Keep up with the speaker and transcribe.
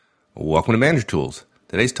Welcome to Manager Tools.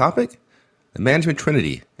 Today's topic, the Management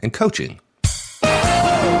Trinity and coaching.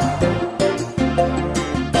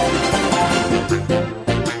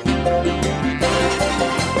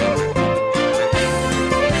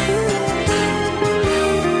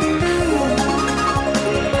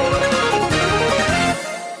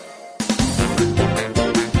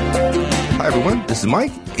 Hi everyone, this is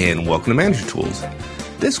Mike, and welcome to Manager Tools.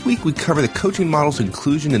 This week we cover the coaching model's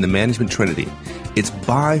inclusion in the Management Trinity. It's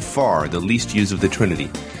by far the least used of the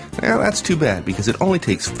Trinity. Now that's too bad because it only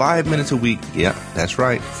takes 5 minutes a week. Yeah, that's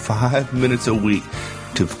right, 5 minutes a week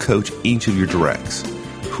to coach each of your directs.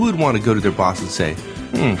 Who would want to go to their boss and say,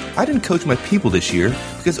 I didn't coach my people this year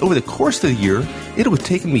because over the course of the year, it would have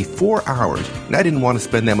taken me 4 hours and I didn't want to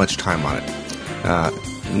spend that much time on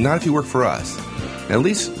it. Not if you work for us. At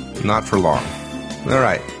least not for long. All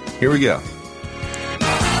right, here we go.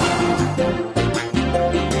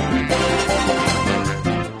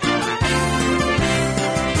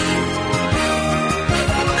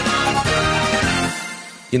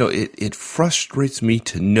 You know, it frustrates me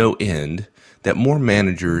to no end that more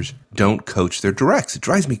managers don't coach their directs. It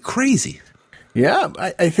drives me crazy. Yeah,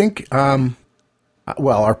 I think, well,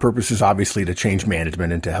 our purpose is obviously to change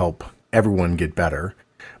management and to help everyone get better.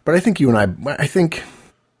 But I think you and I think,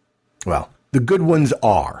 well, the good ones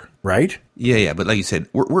are, right? Yeah, but like you said,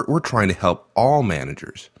 we're trying to help all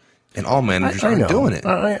managers. And all managers aren't doing it.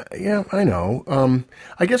 I know.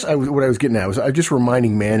 I guess what I was getting at was I'm just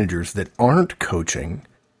reminding managers that aren't coaching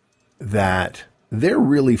that they're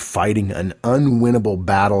really fighting an unwinnable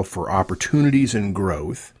battle for opportunities and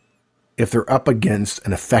growth if they're up against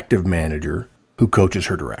an effective manager who coaches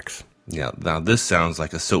her directs. Yeah. Now this sounds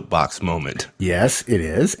like a soapbox moment. Yes, it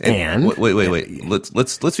is. And wait.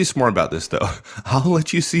 Let's be smart about this though. I'll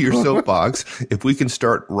let you see your soapbox if we can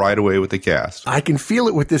start right away with the cast. I can feel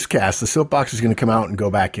it with this cast. The soapbox is going to come out and go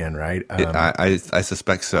back in, right? I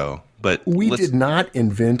suspect so. But we did not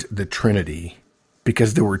invent the Trinity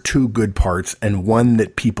because there were two good parts and one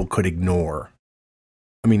that people could ignore.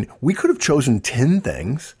 I mean, we could have chosen 10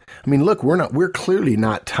 things. I mean, look, we're clearly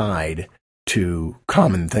not tied to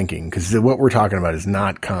common thinking because what we're talking about is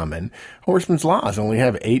not common. Horstman's laws only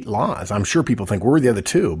have 8 laws. I'm sure people think we're the other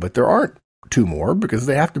 2, but there aren't 2 more because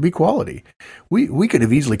they have to be quality. We could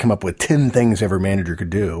have easily come up with 10 things every manager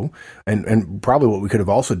could do. And probably what we could have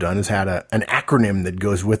also done is had an acronym that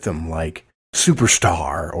goes with them, like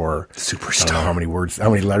superstar or superstar. I don't know how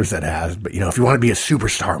many letters that has, but if you want to be a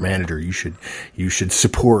superstar manager, you should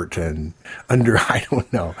support and I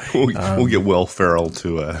don't know. We'll get Will Ferrell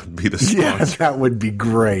to be the sponsor. Yeah, that would be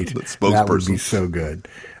great. The spokesperson. That would be so good.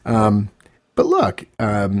 But look,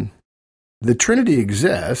 the Trinity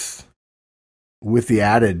exists with the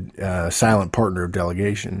added silent partner of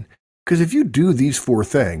delegation. Because if you do these 4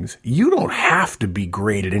 things, you don't have to be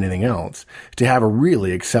great at anything else to have a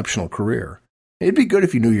really exceptional career. It'd be good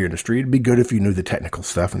if you knew your industry. It'd be good if you knew the technical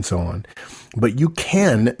stuff and so on. But you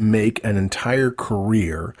can make an entire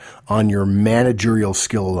career on your managerial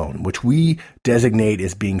skill alone, which we designate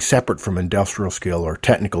as being separate from industrial skill or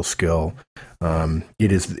technical skill.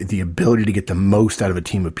 It is the ability to get the most out of a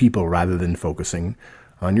team of people rather than focusing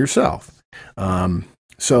on yourself.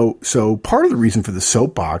 So part of the reason for the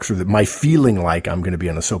soapbox, or that my feeling like I'm going to be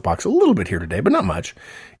on a soapbox a little bit here today, but not much,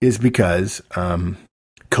 is because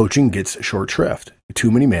coaching gets short shrift. Too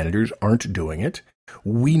many managers aren't doing it.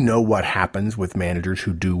 We know what happens with managers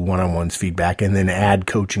who do one-on-ones feedback and then add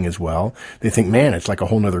coaching as well. They think, man, it's like a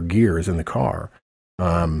whole nother gear is in the car.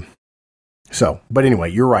 But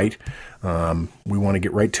anyway, you're right. We want to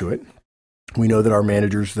get right to it. We know that our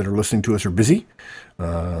managers that are listening to us are busy.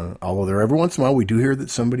 Although every once in a while we do hear that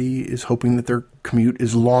somebody is hoping that their commute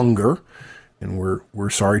is longer, and we're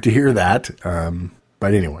sorry to hear that.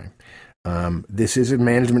 But anyway, this is a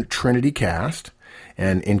Management Trinity cast,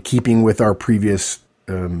 and in keeping with our previous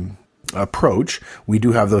approach, we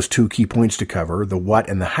do have those 2 key points to cover: the what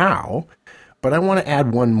and the how. But I want to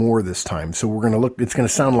add one more this time. So we're going to look. It's going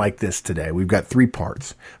to sound like this today. We've got 3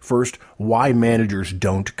 parts. First, why managers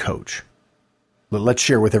don't coach. Let's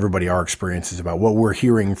share with everybody our experiences about what we're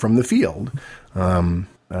hearing from the field and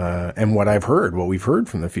what we've heard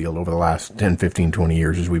from the field over the last 10, 15, 20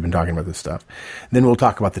 years as we've been talking about this stuff. Then we'll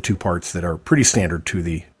talk about the 2 parts that are pretty standard to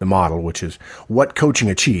the model, which is what coaching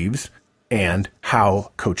achieves and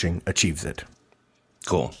how coaching achieves it.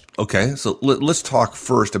 Cool. Okay, so let's talk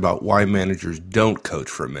first about why managers don't coach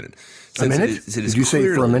for a minute. A minute? Did you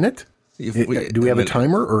say for a minute? Do we have a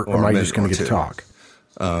timer, or am I just going to get to talk?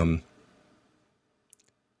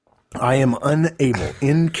 I am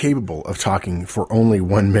incapable of talking for only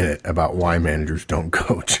 1 minute about why managers don't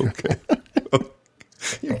coach. Okay.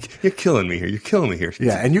 You're killing me here. You're killing me here.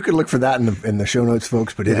 Yeah, and you can look for that in the show notes,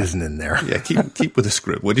 folks, but it isn't in there. Yeah, keep with the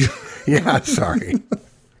script, would you? Yeah, sorry.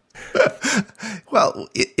 Well,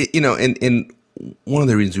 and one of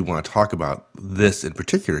the reasons we want to talk about this in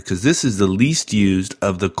particular, because this is the least used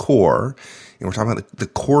of the core, and we're talking about the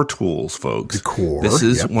core tools, folks. The core. This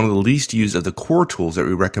is one of the least used of the core tools that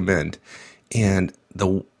we recommend. And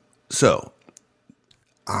so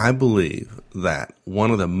I believe that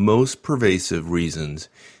one of the most pervasive reasons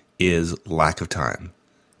is lack of time.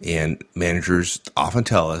 And managers often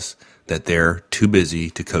tell us that they're too busy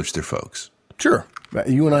to coach their folks. Sure.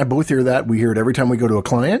 You and I both hear that. We hear it every time we go to a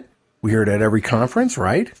client. We hear it at every conference,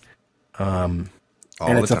 right? And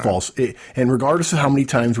it's a false. And regardless of how many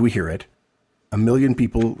times we hear it, a million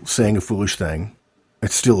people saying a foolish thing,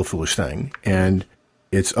 it's still a foolish thing. And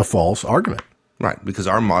it's a false argument. Right, because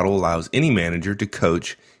our model allows any manager to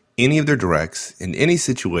coach any of their directs in any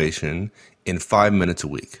situation in 5 minutes a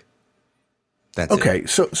week. That's okay. it.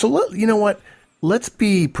 So you know what? Let's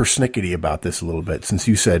be persnickety about this a little bit. Since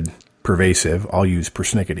you said pervasive, I'll use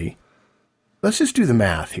persnickety. Let's just do the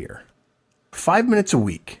math here. 5 minutes a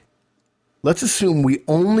week. Let's assume we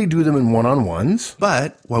only do them in one-on-ones.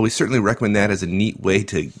 But while we certainly recommend that as a neat way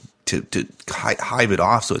to hive it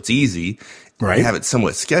off so it's easy, right, and have it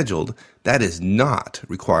somewhat scheduled, that is not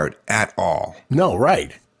required at all. No,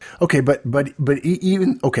 right. Okay, but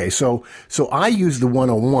even okay. So I use the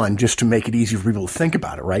 101 just to make it easy for people to think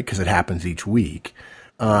about it, right? Because it happens each week.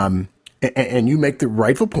 And you make the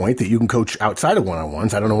rightful point that you can coach outside of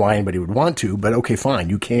one-on-ones. I don't know why anybody would want to, but okay, fine,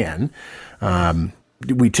 you can.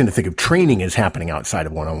 We tend to think of training as happening outside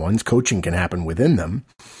of one-on-ones. Coaching can happen within them.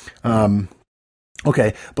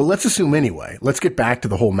 Okay, but let's assume anyway. Let's get back to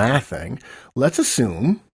the whole math thing. Let's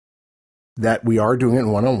assume that we are doing it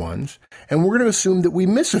in one-on-ones, and we're going to assume that we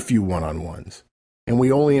miss a few one-on-ones, and we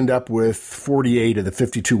only end up with 48 of the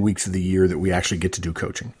 52 weeks of the year that we actually get to do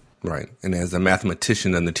coaching. Right. And as a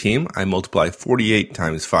mathematician on the team, I multiply 48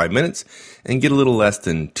 times 5 minutes and get a little less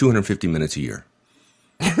than 250 minutes a year.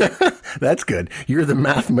 That's good. You're the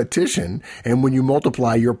mathematician, and when you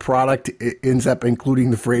multiply, your product ends up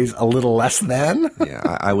including the phrase "a little less than."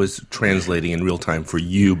 Yeah, I was translating in real time for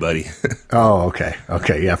you, buddy. Oh, okay.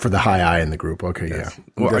 Okay, yeah, for the high I in the group. Okay, yes. Yeah.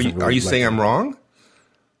 Well, are you saying I'm wrong?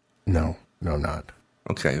 No, not.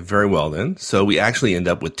 Okay, very well then. So we actually end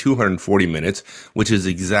up with 240 minutes, which is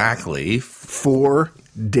exactly 4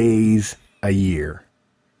 days a year,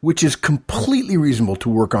 which is completely reasonable to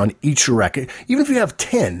work on each direct. Even if you have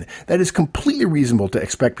 10, that is completely reasonable to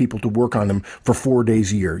expect people to work on them for 4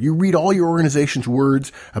 days a year. You read all your organization's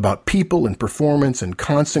words about people and performance and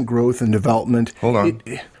constant growth and development. Hold on.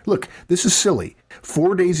 Look, this is silly.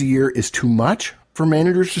 4 days a year is too much for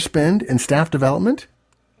managers to spend in staff development?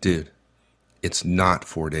 Dude, it's not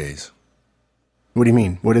 4 days. What do you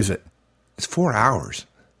mean? What is it? It's 4 hours.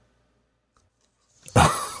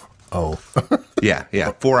 Oh.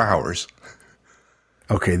 Yeah, 4 hours.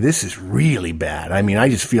 Okay, this is really bad. I mean, I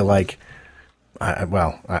just feel like,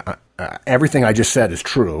 everything I just said is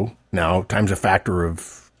true. Now, times a factor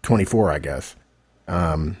of 24, I guess.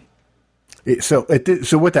 So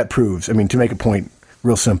what that proves, I mean, to make a point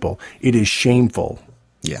real simple, it is shameful.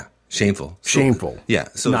 Yeah, shameful. Shameful. Yeah.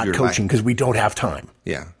 So not coaching because we don't have time.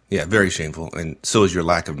 Yeah, very shameful. And so is your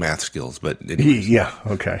lack of math skills. But anyways. Yeah,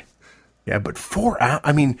 okay. Yeah, but 4 hours,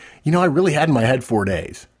 I mean, I really had in my head 4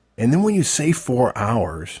 days. And then when you say 4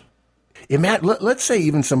 hours, let's say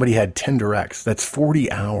even somebody had 10 directs, that's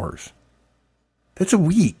 40 hours. That's a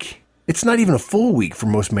week. It's not even a full week for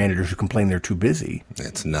most managers who complain they're too busy.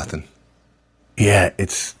 It's nothing. Yeah,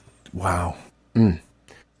 it's, wow.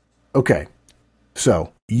 Okay,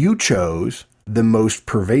 so you chose the most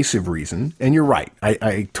pervasive reason, and you're right.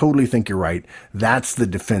 I totally think you're right. That's the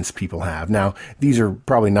defense people have. Now, these are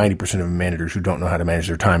probably 90% of managers who don't know how to manage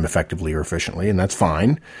their time effectively or efficiently, and that's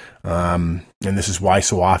fine. And this is why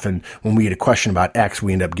so often when we get a question about X,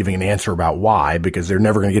 we end up giving an answer about Y, because they're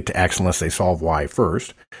never going to get to X unless they solve Y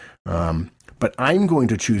first. But I'm going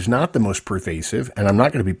to choose not the most pervasive, and I'm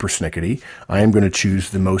not going to be persnickety. I am going to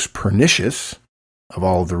choose the most pernicious of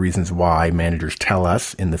all of the reasons why managers tell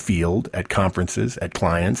us in the field, at conferences, at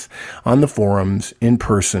clients, on the forums, in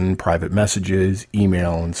person, private messages,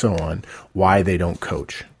 email, and so on, why they don't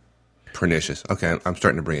coach. Pernicious. Okay, I'm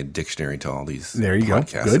starting to bring a dictionary to all these there you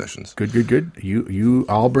podcast go. sessions. Good.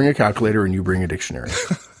 I'll bring a calculator and you bring a dictionary.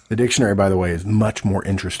 The dictionary, by the way, is much more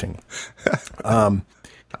interesting. The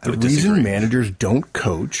reason managers don't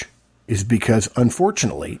coach is because,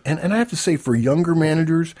 unfortunately, and I have to say for younger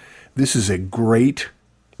managers, this is a great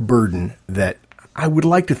burden that I would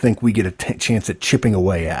like to think we get a chance at chipping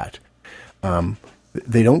away at.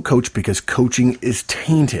 They don't coach because coaching is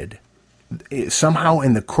tainted. Somehow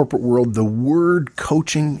in the corporate world, the word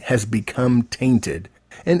coaching has become tainted.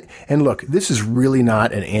 And look, this is really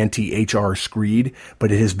not an anti-HR screed,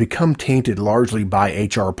 but it has become tainted largely by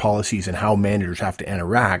HR policies and how managers have to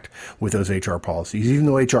interact with those HR policies. Even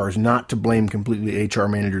though HR is not to blame completely, HR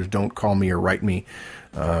managers don't call me or write me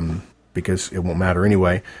because it won't matter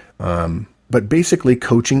anyway. But basically,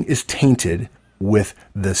 coaching is tainted with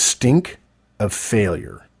the stink of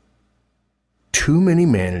failure. Too many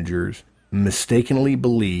managers mistakenly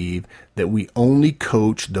believe that we only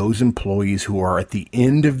coach those employees who are at the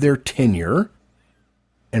end of their tenure,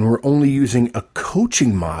 and we're only using a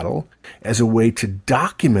coaching model as a way to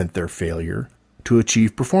document their failure to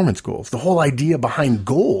achieve performance goals. The whole idea behind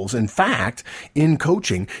goals, in fact, in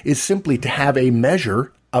coaching is simply to have a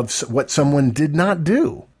measure of what someone did not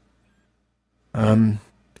do. And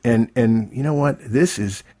you know what? This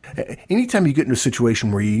is, anytime you get into a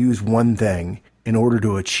situation where you use one thing in order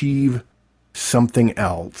to achieve something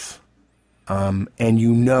else, and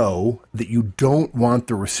you know that you don't want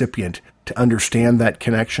the recipient to understand that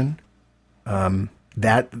connection,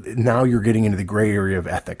 that now you're getting into the gray area of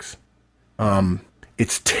ethics.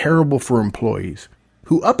 It's terrible for employees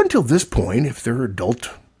who, up until this point, if they're adult,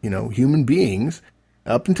 human beings,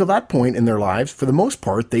 up until that point in their lives, for the most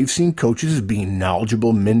part, they've seen coaches as being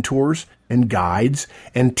knowledgeable mentors and guides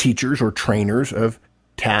and teachers or trainers of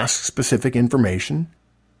task-specific information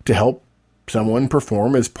to help someone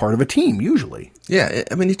perform as part of a team, usually. Yeah,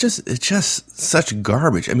 I mean, it's just such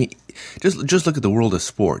garbage. I mean, just look at the world of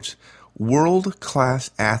sports. World-class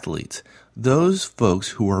athletes, those folks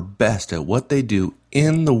who are best at what they do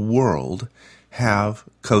in the world, have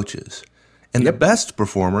coaches. And the best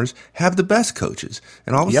performers have the best coaches.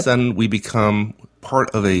 And all of a sudden, we become part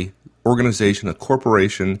of a organization, a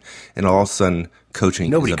corporation, and all of a sudden,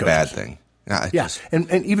 coaching is a bad thing.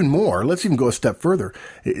 And even more, let's even go a step further.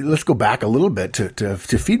 Let's go back a little bit to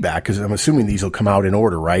feedback, because I'm assuming these will come out in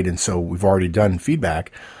order, right? And so we've already done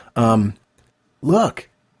feedback. Look,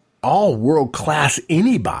 all world-class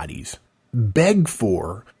anybody's beg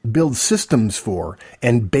for, build systems for,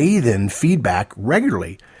 and bathe in feedback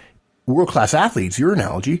regularly. World-class athletes, your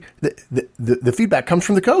analogy, the feedback comes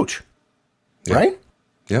from the coach, right?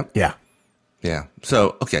 Yep. Yeah.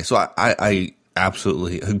 So, okay. So I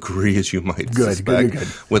absolutely agree, as you might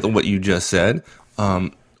suspect, with what you just said.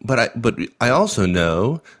 But I also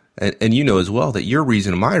know, and you know as well, that your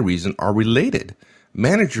reason and my reason are related.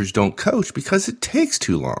 Managers don't coach because it takes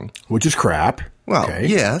too long. Which is crap. Well,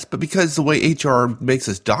 yes, but because the way HR makes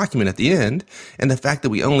us document at the end, and the fact that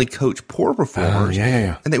we only coach poor performers,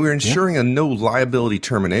 and that we're ensuring a no liability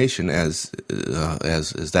termination as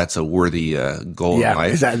that's a worthy goal in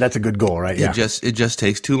life. That's a good goal, right? It just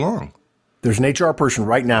takes too long. There's an HR person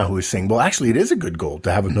right now who is saying, well, actually, it is a good goal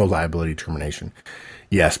to have a no liability termination.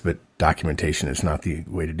 Yes, but documentation is not the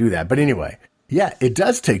way to do that. But anyway, yeah, it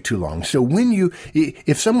does take too long. So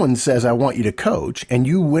if someone says, I want you to coach, and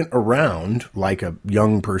you went around like a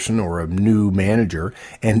young person or a new manager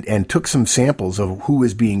and took some samples of who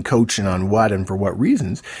is being coached and on what and for what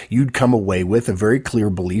reasons, you'd come away with a very clear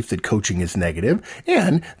belief that coaching is negative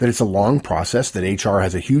and that it's a long process, that HR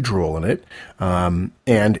has a huge role in it, and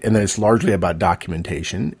that it's largely about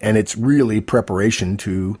documentation, and it's really preparation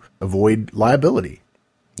to avoid liability.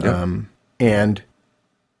 And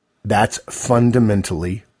that's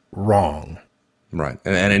fundamentally wrong. Right.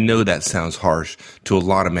 And I know that sounds harsh to a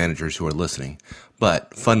lot of managers who are listening,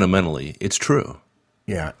 but fundamentally it's true.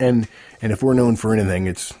 Yeah. And if we're known for anything,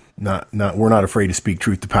 it's not we're not afraid to speak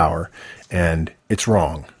truth to power, and it's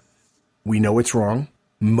wrong. We know it's wrong.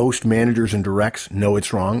 Most managers and directs know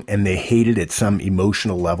it's wrong, and they hate it at some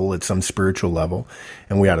emotional level, at some spiritual level,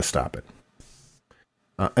 and we ought to stop it.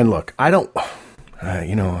 And look, I don't, a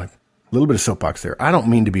little bit of soapbox there. I don't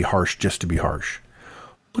mean to be harsh just to be harsh.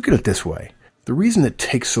 Look at it this way. The reason it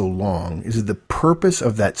takes so long is that the purpose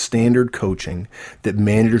of that standard coaching that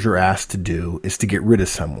managers are asked to do is to get rid of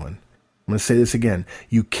someone. I'm going to say this again.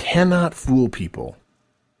 You cannot fool people.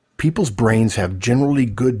 People's brains have generally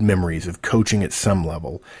good memories of coaching at some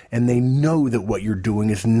level, and they know that what you're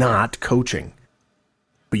doing is not coaching.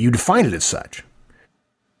 But you define it as such.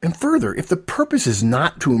 And further, if the purpose is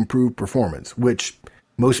not to improve performance, which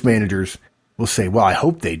most managers will say, well, I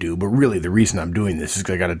hope they do, but really the reason I'm doing this is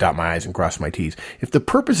because I got to dot my I's and cross my T's. If the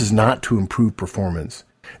purpose is not to improve performance,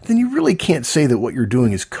 then you really can't say that what you're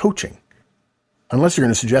doing is coaching. Unless you're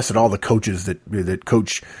going to suggest that all the coaches that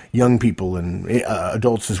coach young people and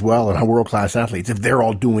adults as well and world-class athletes, if they're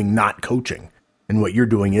all doing not coaching and what you're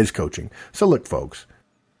doing is coaching. So look, folks,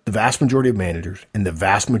 the vast majority of managers in the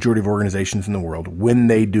vast majority of organizations in the world, when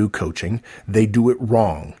they do coaching, they do it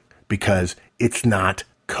wrong because it's not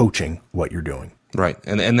coaching what you're doing. Right.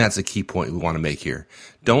 And that's a key point we want to make here.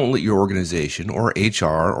 Don't let your organization or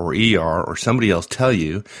HR or ER or somebody else tell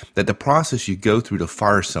you that the process you go through to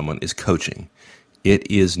fire someone is coaching.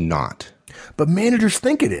 It is not. But managers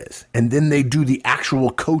think it is, and then they do the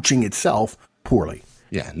actual coaching itself poorly.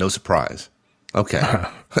 Yeah, no surprise. Okay.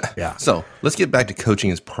 Yeah. So let's get back to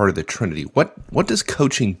coaching as part of the Trinity. What does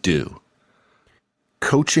coaching do?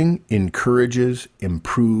 Coaching encourages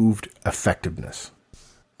improved effectiveness.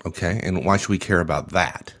 Okay, and why should we care about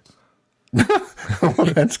that? Well,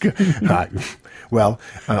 that's good.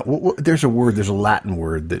 There's a Latin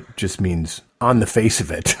word that just means on the face of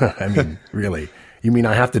it. I mean, really, you mean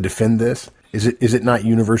I have to defend this? Is it not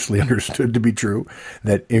universally understood to be true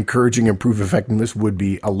that encouraging improved effectiveness would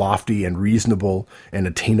be a lofty and reasonable and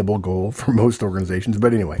attainable goal for most organizations?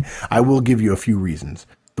 But anyway, I will give you a few reasons.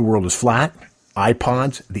 The world is flat.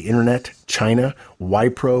 iPods, the internet, China,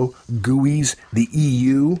 Wipro, GUIs, the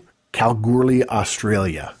EU, Kalgoorlie,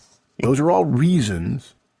 Australia. Those are all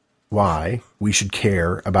reasons why we should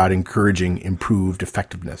care about encouraging improved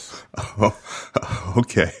effectiveness. Oh,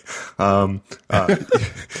 okay.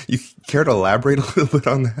 You care to elaborate a little bit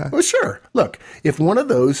on that? Well, sure. Look, if one of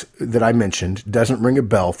those that I mentioned doesn't ring a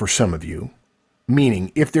bell for some of you,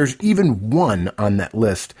 meaning if there's even one on that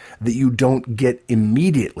list that you don't get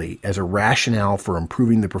immediately as a rationale for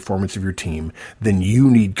improving the performance of your team, then you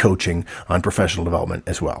need coaching on professional development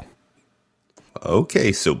as well.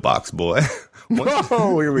 Okay, soapbox boy.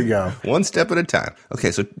 Here we go. One step at a time.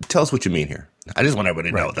 Okay, so tell us what you mean here. I just want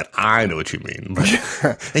everybody to know that I know what you mean. But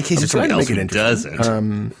in case there's somebody else who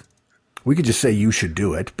doesn't. We could just say you should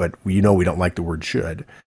do it, but we don't like the word should.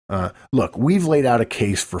 Look, we've laid out a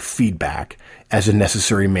case for feedback as a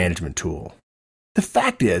necessary management tool. The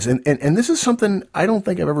fact is, and this is something I don't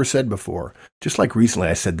think I've ever said before, just like recently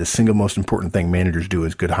I said the single most important thing managers do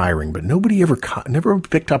is good hiring, but nobody never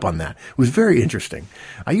picked up on that. It was very interesting.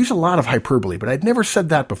 I use a lot of hyperbole, but I'd never said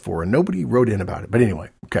that before, and nobody wrote in about it. But anyway,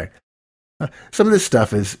 okay. Some of this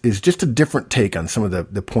stuff is just a different take on some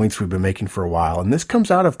of the points we've been making for a while. And this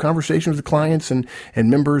comes out of conversations with clients and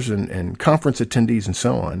members and conference attendees and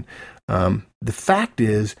so on. The fact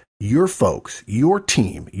is, your folks, your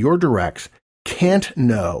team, your directs can't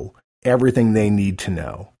know everything they need to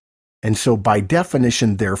know. And so by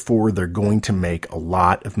definition, therefore, they're going to make a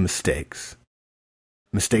lot of mistakes.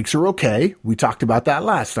 Mistakes are okay. We talked about that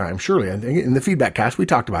last time. Surely, I think in the feedback cast, we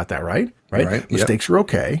talked about that, right? Mistakes are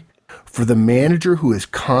okay. For the manager who is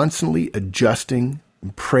constantly adjusting,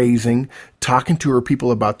 praising, talking to her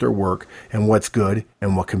people about their work and what's good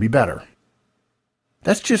and what can be better.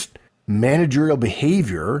 That's just managerial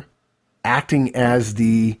behavior acting as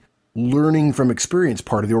the learning from experience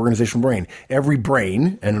part of the organizational brain. Every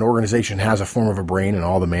brain, and an organization has a form of a brain, and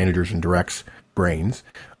all the managers and directs brains.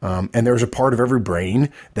 And there's a part of every brain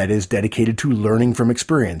that is dedicated to learning from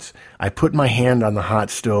experience. I put my hand on the hot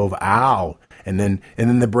stove, ow. And then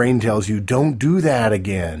the brain tells you, don't do that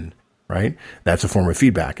again, right? That's a form of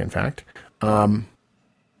feedback, in fact.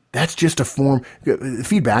 That's just a form,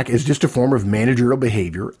 feedback is just a form of managerial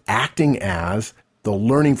behavior acting as the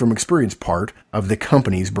learning from experience part of the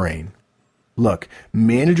company's brain. Look,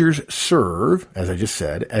 managers serve, as I just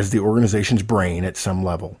said, as the organization's brain at some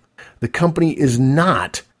level. The company is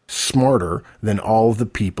not smarter than all of the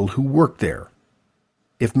people who work there.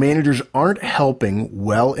 If managers aren't helping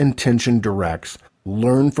well-intentioned directs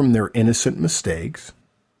learn from their innocent mistakes,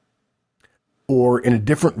 or in a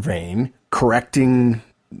different vein, correcting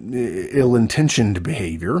ill-intentioned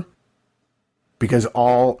behavior, because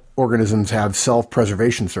all organisms have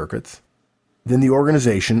self-preservation circuits, then the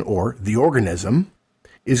organization or the organism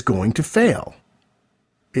is going to fail.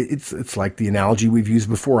 It's like the analogy we've used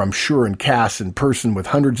before, I'm sure, in CAS in person with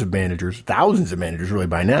hundreds of managers, thousands of managers really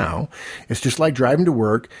by now. It's just like driving to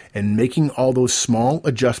work and making all those small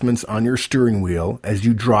adjustments on your steering wheel as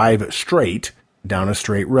you drive straight down a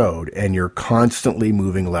straight road, and you're constantly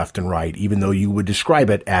moving left and right, even though you would describe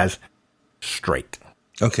it as straight.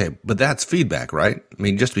 Okay, but that's feedback, right? I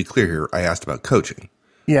mean, just to be clear here, I asked about coaching.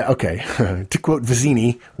 Yeah, okay. To quote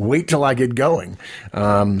Vizzini, wait till I get going.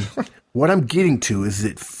 What I'm getting to is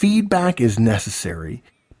that feedback is necessary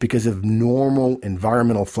because of normal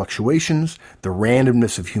environmental fluctuations, the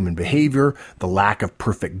randomness of human behavior, the lack of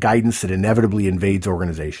perfect guidance that inevitably invades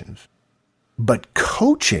organizations. But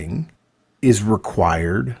coaching is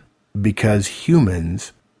required because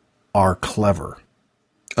humans are clever.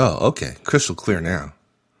 Oh, okay. Crystal clear now.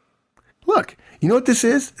 Look, you know what this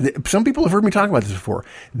is? Some people have heard me talk about this before.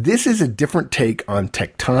 This is a different take on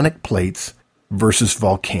tectonic plates versus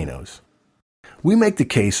volcanoes. We make the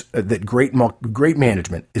case that great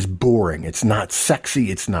management is boring. It's not sexy.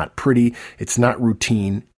 It's not pretty. It's not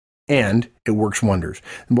routine. And it works wonders.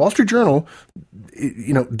 The Wall Street Journal,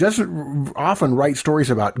 doesn't often write stories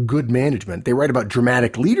about good management. They write about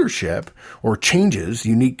dramatic leadership or changes,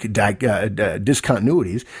 unique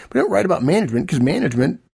discontinuities, but they don't write about management because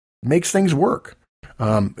management makes things work.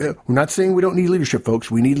 We're not saying we don't need leadership, folks.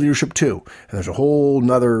 We need leadership too. And there's a whole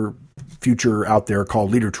nother future out there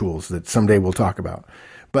called Leader Tools that someday we'll talk about.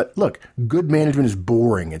 But look, good management is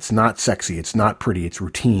boring. It's not sexy. It's not pretty. It's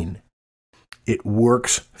routine. It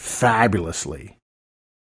works fabulously.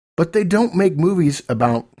 But they don't make movies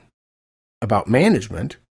about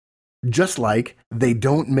management, just like they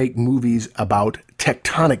don't make movies about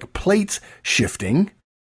tectonic plates shifting,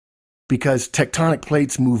 because tectonic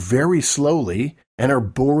plates move very slowly and are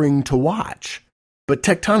boring to watch. But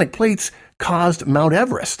tectonic plates caused Mount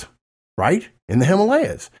Everest, right? In the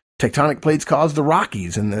Himalayas. Tectonic plates caused the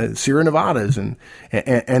Rockies and the Sierra Nevadas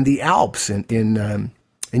and the Alps in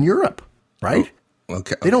Europe. Right?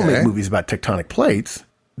 Okay. They don't make movies about tectonic plates.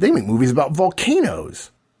 They make movies about volcanoes.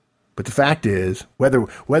 But the fact is,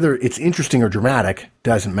 whether it's interesting or dramatic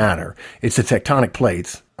doesn't matter. It's the tectonic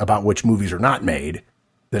plates about which movies are not made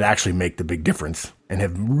that actually make the big difference and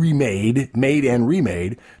have made and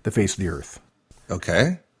remade the face of the earth.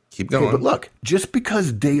 Okay. Keep going. Okay, but look, just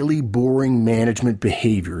because daily boring management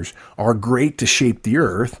behaviors are great to shape the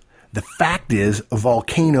earth, the fact is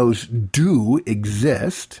volcanoes do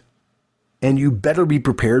exist. And you better be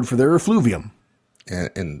prepared for their effluvium.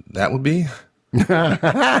 And that would be?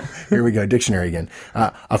 Here we go, dictionary again.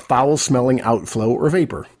 A foul-smelling outflow or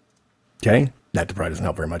vapor. Okay? That probably doesn't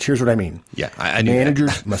help very much. Here's what I mean. Yeah, I knew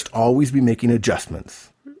Managers must always be making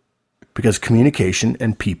adjustments because communication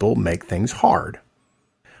and people make things hard.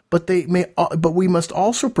 But we must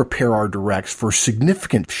also prepare our directs for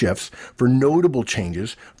significant shifts, for notable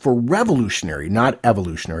changes, for revolutionary, not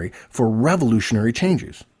evolutionary, for revolutionary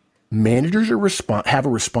changes. Managers have a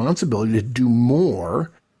responsibility to do more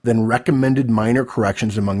than recommended minor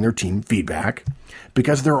corrections among their team feedback,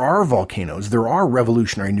 because there are volcanoes, there are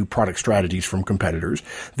revolutionary new product strategies from competitors,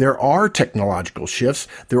 there are technological shifts,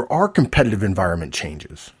 there are competitive environment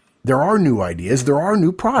changes, there are new ideas, there are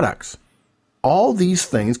new products. All these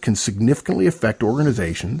things can significantly affect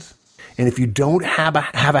organizations, and if you don't have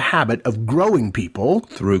a habit of growing people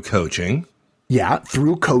through coaching,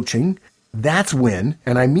 that's when,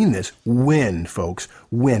 and I mean this, when, folks,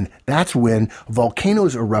 when. That's when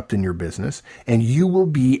volcanoes erupt in your business and you will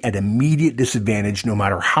be at immediate disadvantage no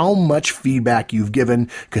matter how much feedback you've given,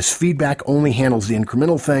 because feedback only handles the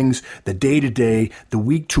incremental things, the day-to-day, the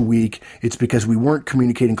week-to-week. It's because we weren't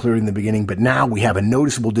communicating clearly in the beginning, but now we have a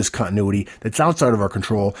noticeable discontinuity that's outside of our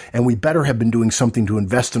control, and we better have been doing something to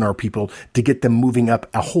invest in our people to get them moving up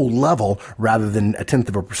a whole level rather than a tenth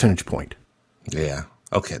of a percentage point. Yeah.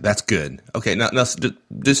 Okay, that's good. Okay, now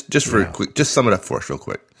just for a quick, just sum it up for us real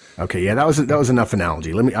quick. Okay, yeah, that was enough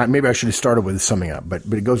analogy. Maybe I should have started with summing up, but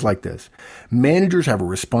it goes like this: managers have a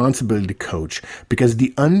responsibility to coach because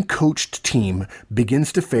the uncoached team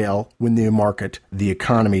begins to fail when the market, the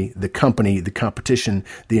economy, the company, the competition,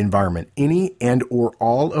 the environment, any and or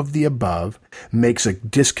all of the above makes a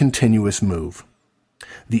discontinuous move.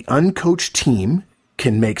 The uncoached team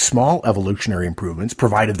can make small evolutionary improvements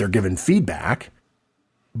provided they're given feedback,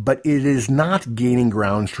 but it is not gaining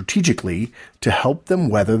ground strategically to help them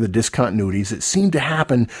weather the discontinuities that seem to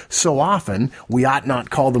happen so often we ought not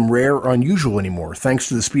call them rare or unusual anymore. Thanks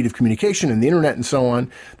to the speed of communication and the internet and so on,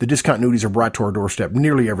 the discontinuities are brought to our doorstep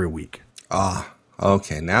nearly every week.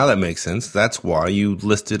 Okay, now that makes sense. That's why you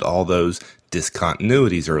listed all those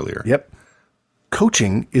discontinuities earlier. Yep.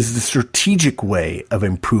 Coaching is the strategic way of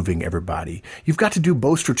improving everybody. You've got to do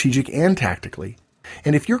both strategic and tactically.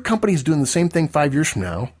 And if your company is doing the same thing 5 years from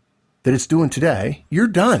now that it's doing today, you're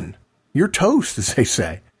done. You're toast, as they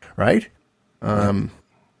say, right?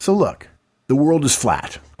 So look, the world is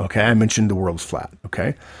flat, okay? I mentioned the world's flat,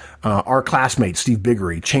 okay? Our classmate, Steve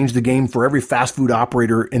Biggery, changed the game for every fast food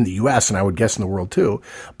operator in the U.S., and I would guess in the world too,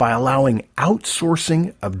 by allowing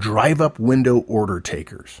outsourcing of drive-up window order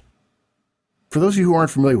takers. For those of you who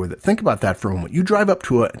aren't familiar with it, think about that for a moment. You drive up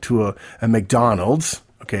to a McDonald's,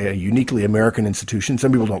 okay, a uniquely American institution.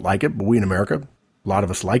 Some people don't like it, but we in America, a lot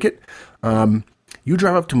of us like it. You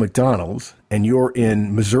drive up to McDonald's and you're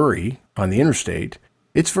in Missouri on the interstate.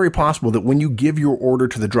 It's very possible that when you give your order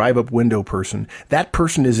to the drive-up window person, that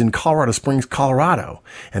person is in Colorado Springs, Colorado.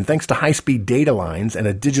 And thanks to high-speed data lines and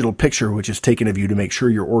a digital picture which is taken of you to make sure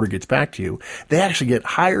your order gets back to you, they actually get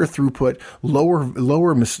higher throughput,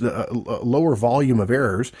 lower volume of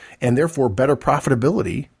errors, and therefore better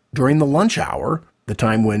profitability during the lunch hour, the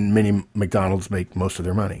time when many McDonald's make most of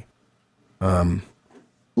their money.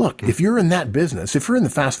 Look, if you're in that business, if you're in the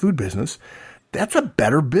fast food business, that's a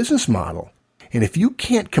better business model. And if you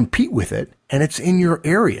can't compete with it and it's in your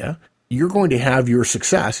area, you're going to have your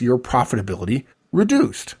success, your profitability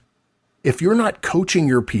reduced. If you're not coaching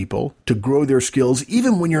your people to grow their skills,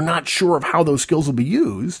 even when you're not sure of how those skills will be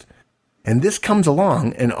used, and this comes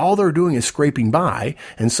along and all they're doing is scraping by,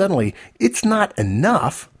 and suddenly it's not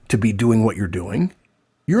enough to be doing what you're doing,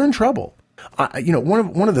 you're in trouble.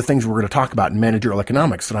 One of the things we're going to talk about in managerial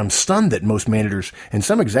economics that I'm stunned that most managers and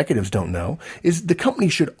some executives don't know is the company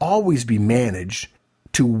should always be managed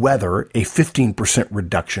to weather a 15%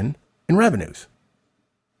 reduction in revenues.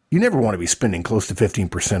 You never want to be spending close to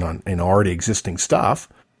 15% on already existing stuff,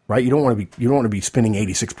 right? You don't want to be spending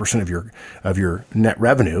 86% of your net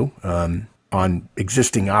revenue on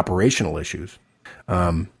existing operational issues.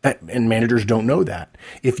 And managers don't know that.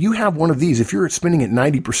 If you have one of these, if you're spending at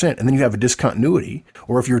 90% and then you have a discontinuity,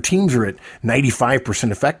 or if your teams are at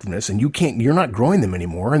 95% effectiveness and you're not growing them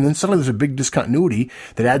anymore, and then suddenly there's a big discontinuity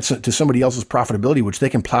that adds to somebody else's profitability, which they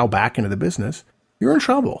can plow back into the business, you're in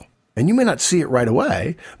trouble. And you may not see it right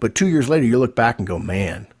away, but 2 years later, you look back and go,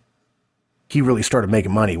 man, he really started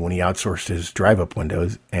making money when he outsourced his drive-up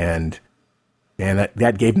windows, and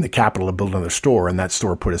that gave him the capital to build another store, and that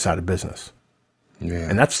store put us out of business. Yeah.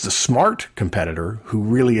 And that's the smart competitor who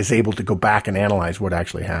really is able to go back and analyze what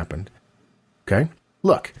actually happened. Okay?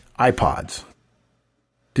 Look, iPods.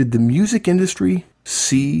 Did the music industry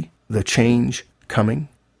see the change coming?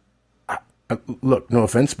 Look, no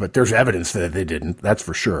offense, but there's evidence that they didn't. That's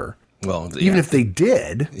for sure. Well, yeah. Even if they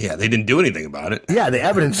did. Yeah, they didn't do anything about it. Yeah, the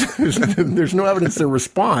evidence, there's no evidence their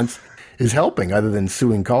response is helping other than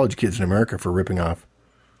suing college kids in America for ripping off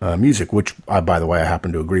music, which, by the way, I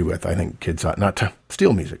happen to agree with. I think kids ought not to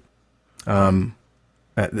steal music.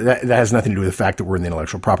 That has nothing to do with the fact that we're in the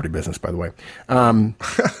intellectual property business, by the way.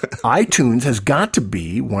 iTunes has got to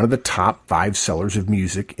be one of the top 5 sellers of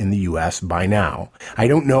music in the U.S. by now. I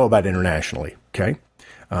don't know about internationally, okay?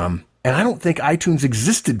 And I don't think iTunes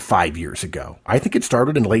existed 5 years ago. I think it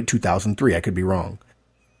started in late 2003. I could be wrong,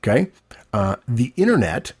 okay? The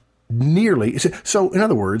internet so in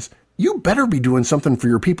other words, you better be doing something for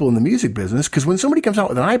your people in the music business, because when somebody comes out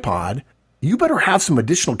with an iPod, you better have some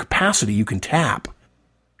additional capacity you can tap.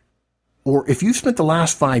 Or if you've spent the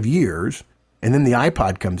last 5 years and then the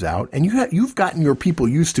iPod comes out and you've gotten your people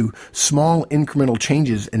used to small incremental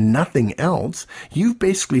changes and nothing else, you've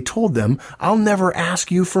basically told them, I'll never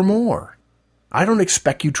ask you for more. I don't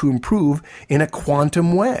expect you to improve in a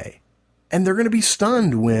quantum way. And they're going to be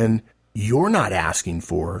stunned when you're not asking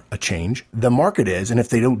for a change. The market is, and if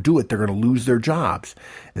they don't do it, they're going to lose their jobs.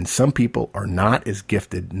 And some people are not as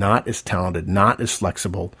gifted, not as talented, not as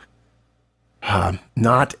flexible,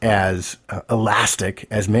 not as elastic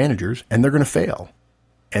as managers, and they're going to fail.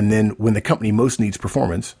 And then when the company most needs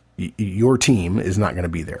performance, your team is not going to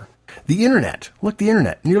be there. The internet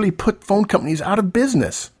nearly put phone companies out of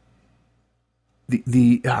business.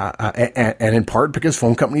 And in part because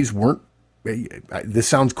phone companies weren't. This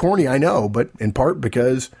sounds corny, I know, but in part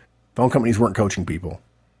because phone companies weren't coaching people.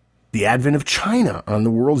 The advent of China on the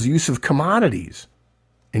world's use of commodities,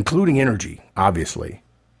 including energy, obviously.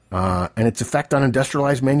 And its effect on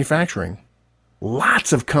industrialized manufacturing.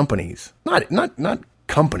 Lots of companies, not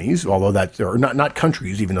companies, although or not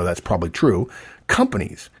countries, even though that's probably true,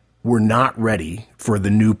 companies were not ready for the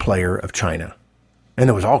new player of China. And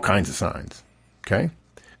there was all kinds of signs. Okay?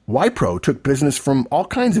 Wipro took business from all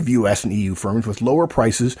kinds of US and EU firms with lower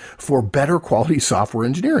prices for better quality software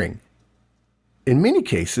engineering. In many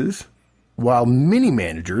cases, while many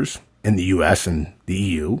managers in the US and the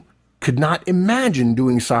EU could not imagine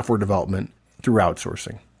doing software development through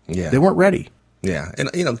outsourcing. Yeah. They weren't ready. Yeah. And,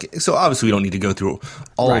 so obviously we don't need to go through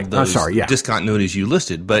all of those discontinuities you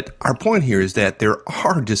listed, but our point here is that there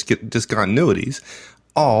are discontinuities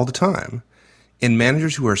all the time. And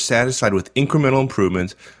managers who are satisfied with incremental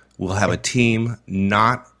improvements will have a team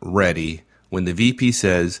not ready when the VP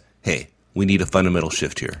says, hey, we need a fundamental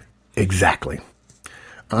shift here. Exactly.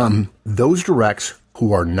 Those directs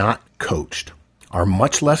who are not coached are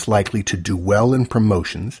much less likely to do well in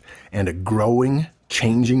promotions and a growing,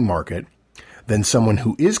 changing market than someone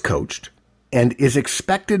who is coached and is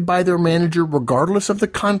expected by their manager, regardless of the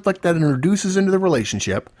conflict that introduces into the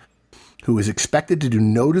relationship, who is expected to do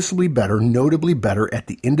notably better at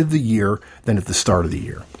the end of the year than at the start of the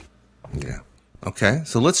year. Yeah. Okay.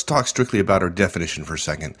 So let's talk strictly about our definition for a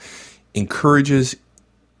second. Encourages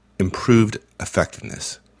improved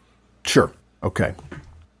effectiveness. Sure. Okay.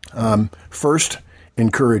 First,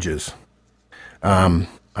 encourages.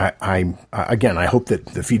 Again, I hope that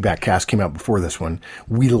the feedback cast came out before this one.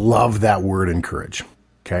 We love that word encourage.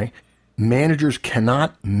 Okay. Managers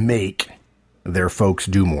cannot make their folks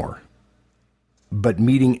do more, but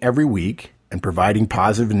meeting every week and providing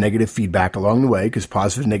positive and negative feedback along the way, because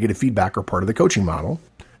positive and negative feedback are part of the coaching model.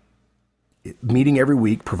 Meeting every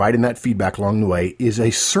week, providing that feedback along the way is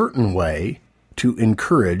a certain way to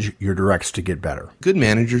encourage your directs to get better. Good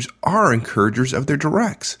managers are encouragers of their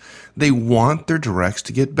directs. They want their directs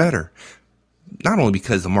to get better, not only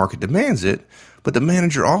because the market demands it, but the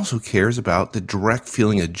manager also cares about the direct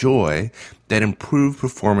feeling of joy that improved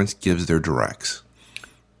performance gives their directs.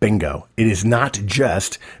 Bingo. It is not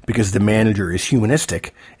just because the manager is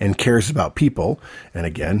humanistic and cares about people. And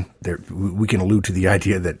again, we can allude to the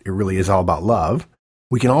idea that it really is all about love.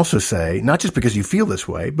 We can also say, not just because you feel this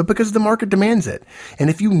way, but because the market demands it. And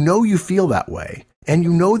if you know you feel that way, and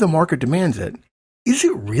you know the market demands it, is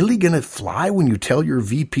it really going to fly when you tell your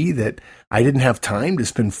VP that I didn't have time to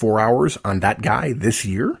spend 4 hours on that guy this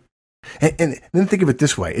year? And then think of it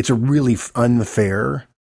this way. It's a really unfair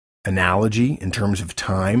analogy in terms of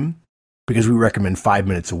time, because we recommend 5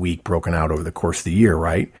 minutes a week broken out over the course of the year,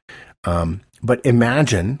 right? But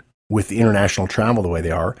imagine with the international travel the way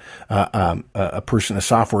they are, a person, a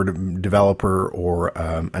software developer or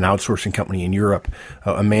an outsourcing company in Europe,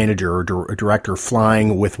 a manager or a director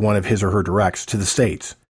flying with one of his or her directs to the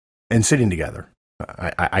States and sitting together.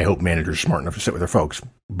 I hope managers are smart enough to sit with their folks,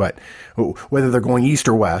 but whether they're going east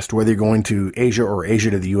or west, whether you're going to Asia or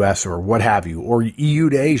Asia to the US or what have you, or EU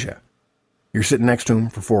to Asia, you're sitting next to them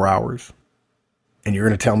for 4 hours and you're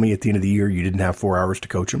going to tell me at the end of the year you didn't have 4 hours to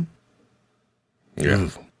coach them? Yeah.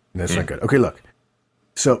 That's not good. Okay, look.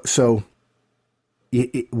 So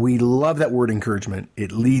we love that word encouragement.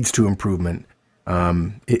 It leads to improvement.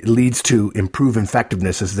 It leads to improve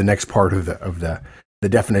effectiveness as the next part of the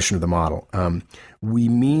definition of the model. We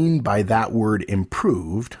mean by that word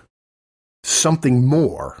improved something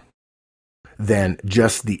more than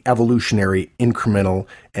just the evolutionary, incremental,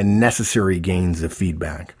 and necessary gains of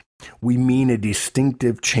feedback. We mean a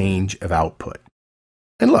distinctive change of output.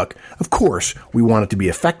 And look, of course, we want it to be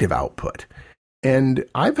effective output. And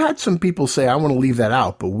I've had some people say, I want to leave that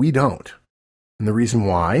out, but we don't. And the reason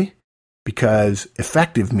why? Because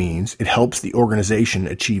effective means it helps the organization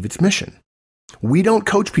achieve its mission. We don't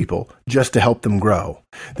coach people just to help them grow.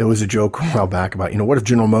 There was a joke a while back about, what if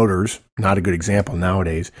General Motors, not a good example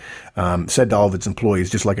nowadays, said to all of its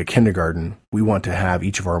employees, just like a kindergarten, we want to have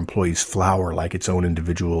each of our employees flower like its own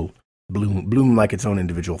individual, bloom like its own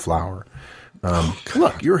individual flower.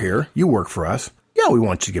 Look, you're here. You work for us. Yeah, we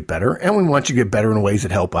want you to get better, and we want you to get better in ways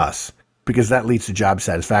that help us, because that leads to job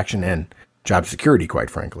satisfaction and job security, quite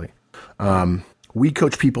frankly. We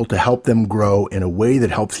coach people to help them grow in a way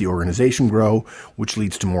that helps the organization grow, which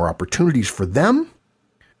leads to more opportunities for them.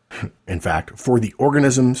 In fact, for the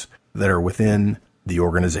organisms that are within the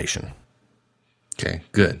organization. Okay,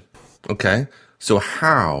 good. Okay, so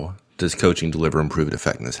how does coaching deliver improved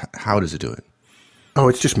effectiveness? How does it do it? Oh,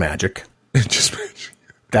 it's just magic. Just magic.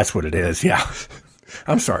 That's what it is, yeah.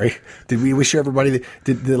 I'm sorry. Did we wish everybody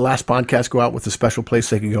did the last podcast go out with a special place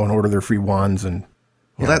they could go and order their free wands? And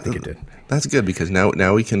I think it did. That's good, because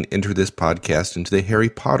now we can enter this podcast into the Harry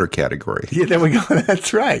Potter category. Yeah, there we go.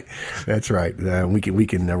 That's right. That's right. We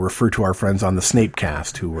can refer to our friends on the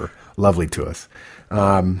Snapecast who were lovely to us.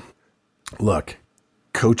 Look,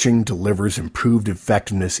 coaching delivers improved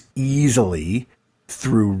effectiveness easily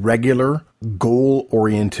through regular,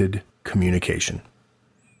 goal-oriented communication.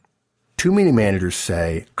 Too many managers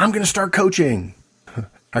say, I'm going to start coaching.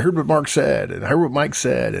 I heard what Mark said, and I heard what Mike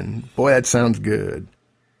said, and boy, that sounds good.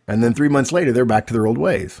 And then 3 months later, they're back to their old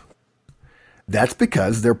ways. That's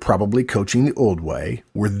because they're probably coaching the old way,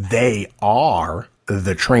 where they are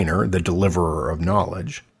the trainer, the deliverer of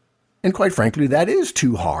knowledge. And quite frankly, that is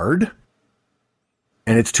too hard,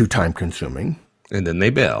 and it's too time-consuming. And then they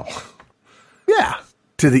bail. Yeah,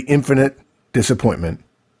 to the infinite disappointment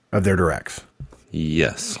of their directs.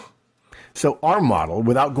 Yes. So our model,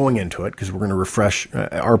 without going into it, because we're going to refresh,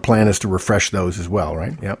 our plan is to refresh those as well,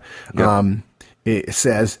 right? Yep. It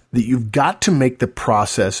says that you've got to make the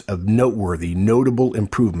process of notable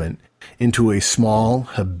improvement into a small,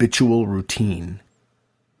 habitual routine.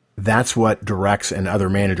 That's what directs and other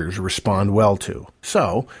managers respond well to.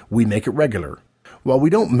 So we make it regular. While we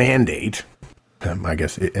don't mandate, I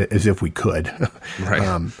guess, as if we could,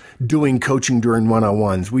 right. Doing coaching during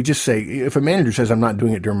one-on-ones, we just say, if a manager says, I'm not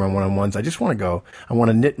doing it during my one-on-ones, I just want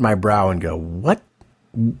to knit my brow and go, what?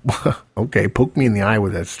 Okay, poke me in the eye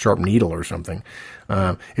with a sharp needle or something.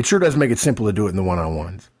 It sure does make it simple to do it in the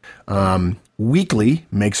one-on-ones. Weekly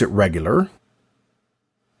makes it regular.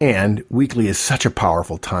 And weekly is such a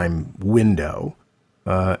powerful time window.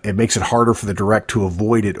 It makes it harder for the direct to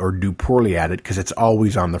avoid it or do poorly at it because it's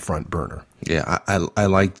always on the front burner. Yeah, I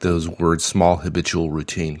like those words, small habitual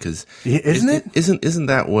routine, because isn't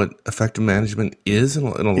that what effective management is in a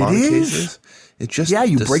lot of cases? It just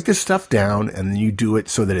you break this stuff down and then you do it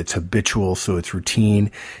so that it's habitual, so it's routine.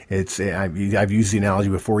 I've used the analogy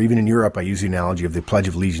before, even in Europe. I use the analogy of the Pledge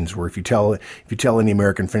of Allegiance, where if you tell any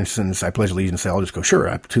American, for instance, I pledge allegiance, they'll just go,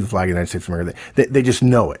 sure, to the flag of the United States of America. They just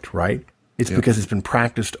know it, right? It's because it's been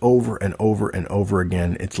practiced over and over and over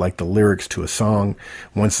again. It's like the lyrics to a song.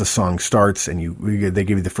 Once the song starts and they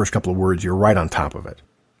give you the first couple of words, you're right on top of it.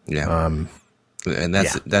 Yeah. And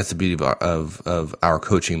that's the beauty of our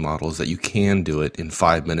coaching model, is that you can do it in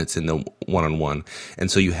 5 minutes in the one-on-one. And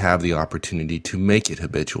so you have the opportunity to make it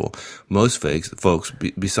habitual. Most folks,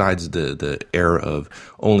 besides the era of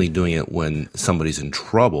only doing it when somebody's in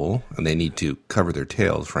trouble and they need to cover their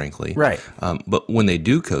tails, frankly. Right. But when they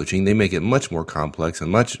do coaching, they make it much more complex and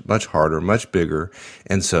much, much harder, much bigger.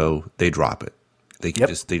 And so they drop it. They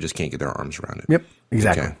just can't get their arms around it. Yep.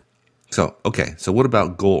 Exactly. So what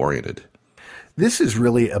about goal-oriented? This is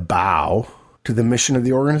really a bow to the mission of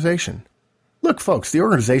the organization. Look, folks, the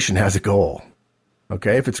organization has a goal.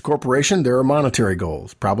 Okay? If it's a corporation, there are monetary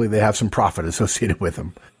goals. Probably they have some profit associated with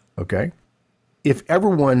them. Okay? If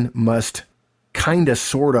everyone must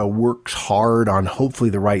sorta works hard on hopefully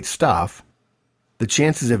the right stuff, the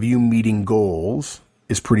chances of you meeting goals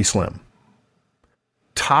is pretty slim.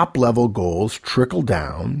 Top-level goals trickle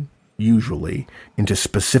down, usually, into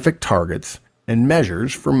specific targets and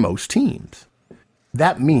measures for most teams.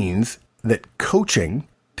 That means that coaching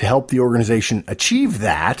to help the organization achieve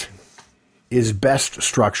that is best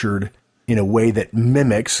structured in a way that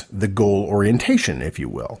mimics the goal orientation, if you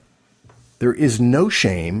will. There is no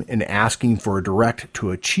shame in asking for a direct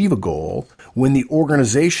to achieve a goal when the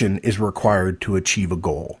organization is required to achieve a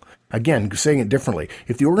goal. Again, saying it differently,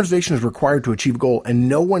 if the organization is required to achieve a goal and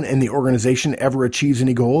no one in the organization ever achieves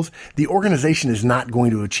any goals, the organization is not going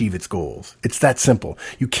to achieve its goals. It's that simple.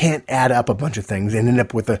 You can't add up a bunch of things and end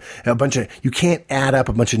up with you can't add up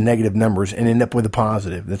a bunch of negative numbers and end up with a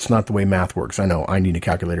positive. That's not the way math works. I know I need a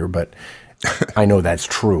calculator, but I know that's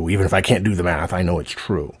true. Even if I can't do the math, I know it's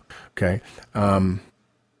true. Okay. And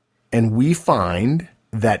we find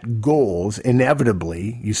that goals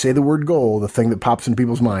inevitably, you say the word goal, the thing that pops in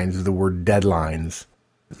people's minds is the word deadlines.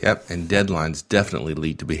 Yep, and deadlines definitely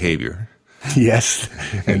lead to behavior. Yes,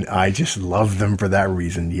 and I just love them for that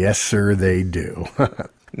reason. Yes, sir, they do.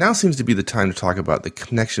 Now seems to be the time to talk about the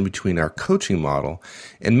connection between our coaching model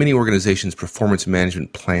and many organizations' performance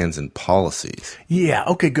management plans and policies. Yeah,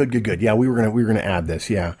 okay, good. Yeah, we were gonna add this,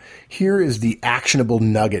 yeah. Here is the actionable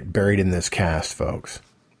nugget buried in this cast, folks.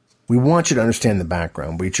 We want you to understand the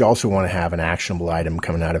background, but you also want to have an actionable item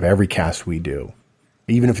coming out of every cast we do,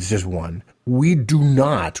 even if it's just one. We do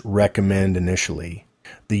not recommend initially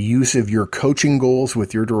the use of your coaching goals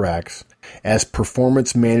with your directs as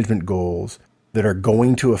performance management goals that are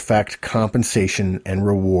going to affect compensation and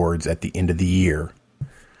rewards at the end of the year.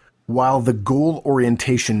 While the goal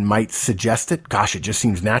orientation might suggest it, gosh, it just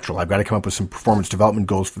seems natural. I've got to come up with some performance development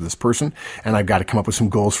goals for this person, and I've got to come up with some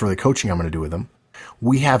goals for the coaching I'm going to do with them.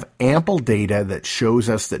 We have ample data that shows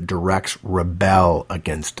us that directs rebel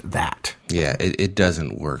against that. Yeah, it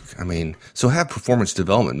doesn't work. I mean, so have performance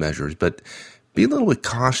development measures, but be a little bit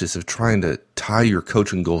cautious of trying to tie your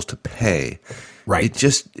coaching goals to pay. Right. It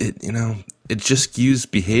just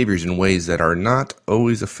skews behaviors in ways that are not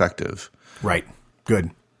always effective. Right.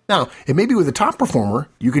 Good. Now, it may be with a top performer,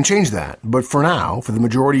 you can change that. But for now, for the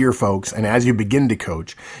majority of your folks, and as you begin to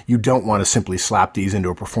coach, you don't want to simply slap these into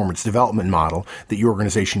a performance development model that your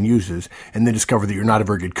organization uses and then discover that you're not a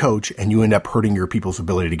very good coach and you end up hurting your people's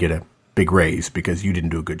ability to get a big raise because you didn't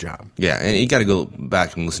do a good job. Yeah, and you got to go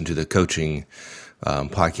back and listen to the coaching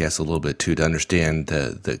podcast a little bit too to understand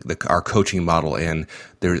our coaching model, and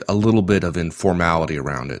there's a little bit of informality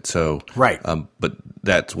around it. So right,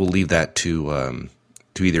 but we'll leave that to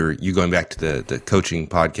either you going back to the coaching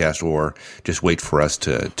podcast or just wait for us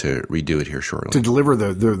to redo it here shortly. To deliver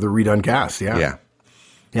the redone cast, yeah. Yeah.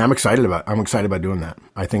 Yeah, I'm excited about doing that.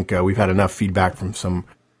 I think we've had enough feedback from some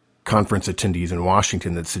conference attendees in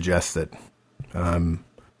Washington that suggests that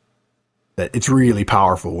that it's really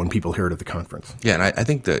powerful when people hear it at the conference. Yeah, and I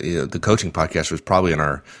think the coaching podcast was probably in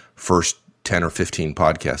our first 10 or 15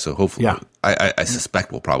 podcasts, so hopefully I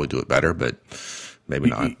suspect we'll probably do it better, but maybe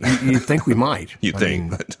not. You think we might.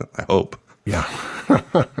 But I hope. Yeah.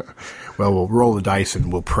 Well, we'll roll the dice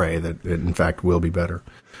and we'll pray that it, in fact, will be better.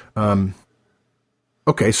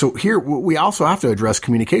 Okay, so here we also have to address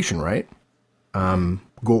communication, right?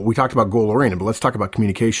 we talked about goal oriented, but let's talk about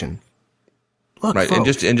communication. Look, right,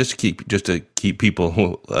 folks, and just to keep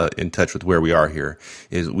people in touch with where we are here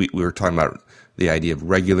is we were talking about the idea of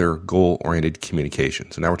regular goal oriented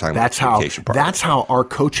communication. So now we're talking about the communication part. That's how our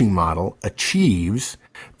coaching model achieves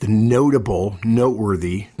the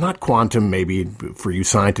noteworthy, not quantum, maybe for you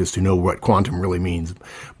scientists who know what quantum really means,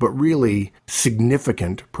 but really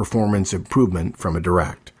significant performance improvement from a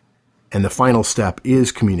direct. And the final step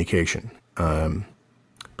is communication.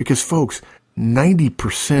 Because folks,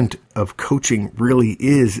 90% of coaching really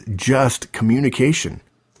is just communication.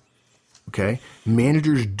 Okay?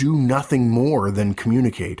 Managers do nothing more than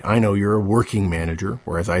communicate. I know you're a working manager,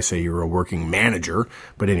 whereas I say you're a working manager.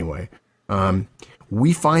 But anyway,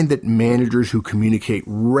 we find that managers who communicate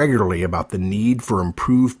regularly about the need for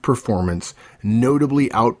improved performance notably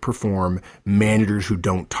outperform managers who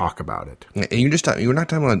don't talk about it. And you're not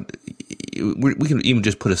talking about, we can even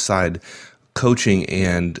just put aside coaching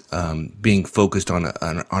and being focused on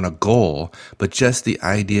a goal, but just the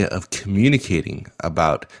idea of communicating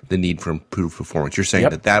about the need for improved performance. You're saying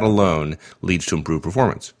that alone leads to improved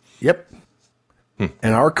performance. Yep.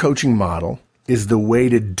 And our coaching model is the way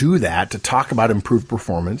to do that, to talk about improved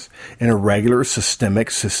performance in a regular,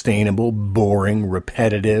 systemic, sustainable, boring,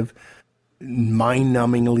 repetitive,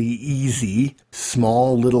 mind-numbingly easy,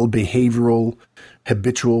 small little behavioral,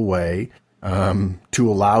 habitual way to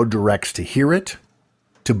allow directs to hear it,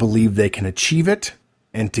 to believe they can achieve it,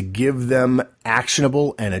 and to give them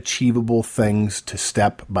actionable and achievable things to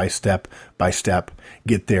step by step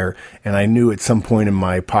get there. And I knew at some point in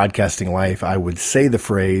my podcasting life I would say the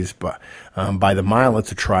phrase, but by the mile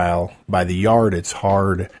it's a trial, by the yard it's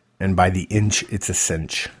hard, and by the inch it's a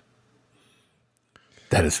cinch.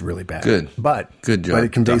 That is really bad. Good. Good job, but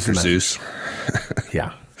it conveys Dr. Seuss.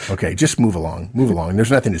 Yeah. Okay, just move along. There's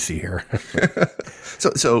nothing to see here.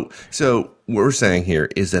 So what we're saying here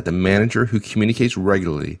is that the manager who communicates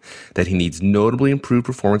regularly that he needs notably improved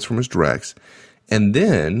performance from his directs, and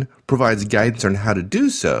then provides guidance on how to do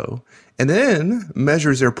so, and then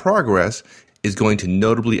measures their progress, is going to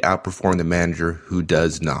notably outperform the manager who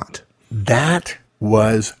does not. That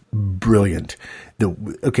was brilliant.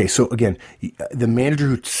 So again, the manager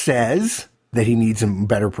who says that he needs a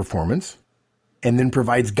better performance, and then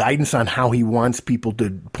provides guidance on how he wants people to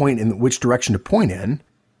point in which direction to point in,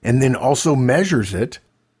 and then also measures it,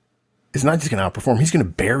 is not just going to outperform, he's going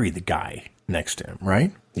to bury the guy next to him,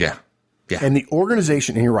 right? Yeah. And the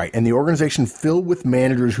organization, and you're right, and the organization filled with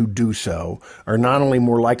managers who do so are not only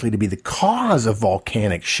more likely to be the cause of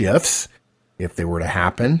volcanic shifts, if they were to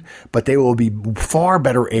happen, but they will be far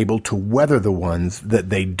better able to weather the ones that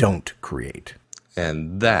they don't create.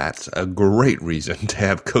 And that's a great reason to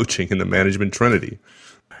have coaching in the management trinity.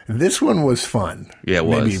 This one was fun. Yeah, it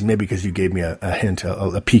was. Maybe because you gave me a hint,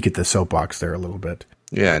 a peek at the soapbox there a little bit.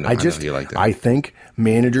 Yeah, I know you like that. I think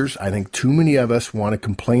managers, too many of us want to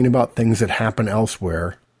complain about things that happen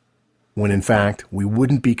elsewhere, when in fact we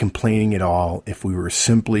wouldn't be complaining at all if we were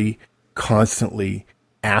simply constantly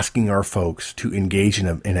asking our folks to engage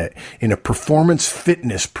in a performance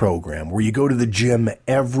fitness program where you go to the gym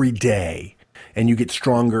every day and you get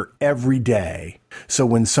stronger every day. So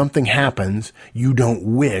when something happens, you don't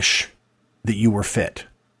wish that you were fit.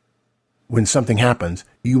 When something happens,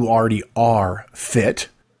 you already are fit,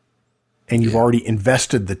 and you've already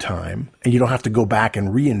invested the time, and you don't have to go back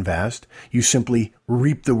and reinvest. You simply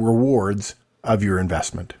reap the rewards of your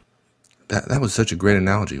investment. That was such a great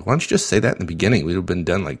analogy. Why don't you just say that in the beginning? We'd have been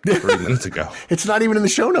done like 30 minutes ago. It's not even in the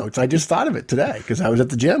show notes. I just thought of it today because I was at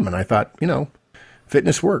the gym, and I thought,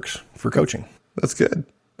 fitness works for coaching. That's good.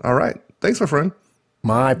 All right. Thanks, my friend.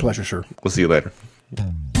 My pleasure, sir. We'll see you later.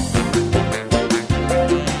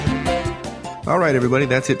 All right, everybody.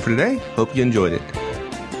 That's it for today. Hope you enjoyed it.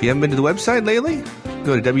 If you haven't been to the website lately,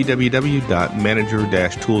 go to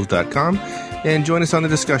www.manager-tools.com and join us on the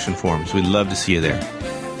discussion forums. We'd love to see you there.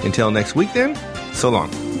 Until next week, then, so long.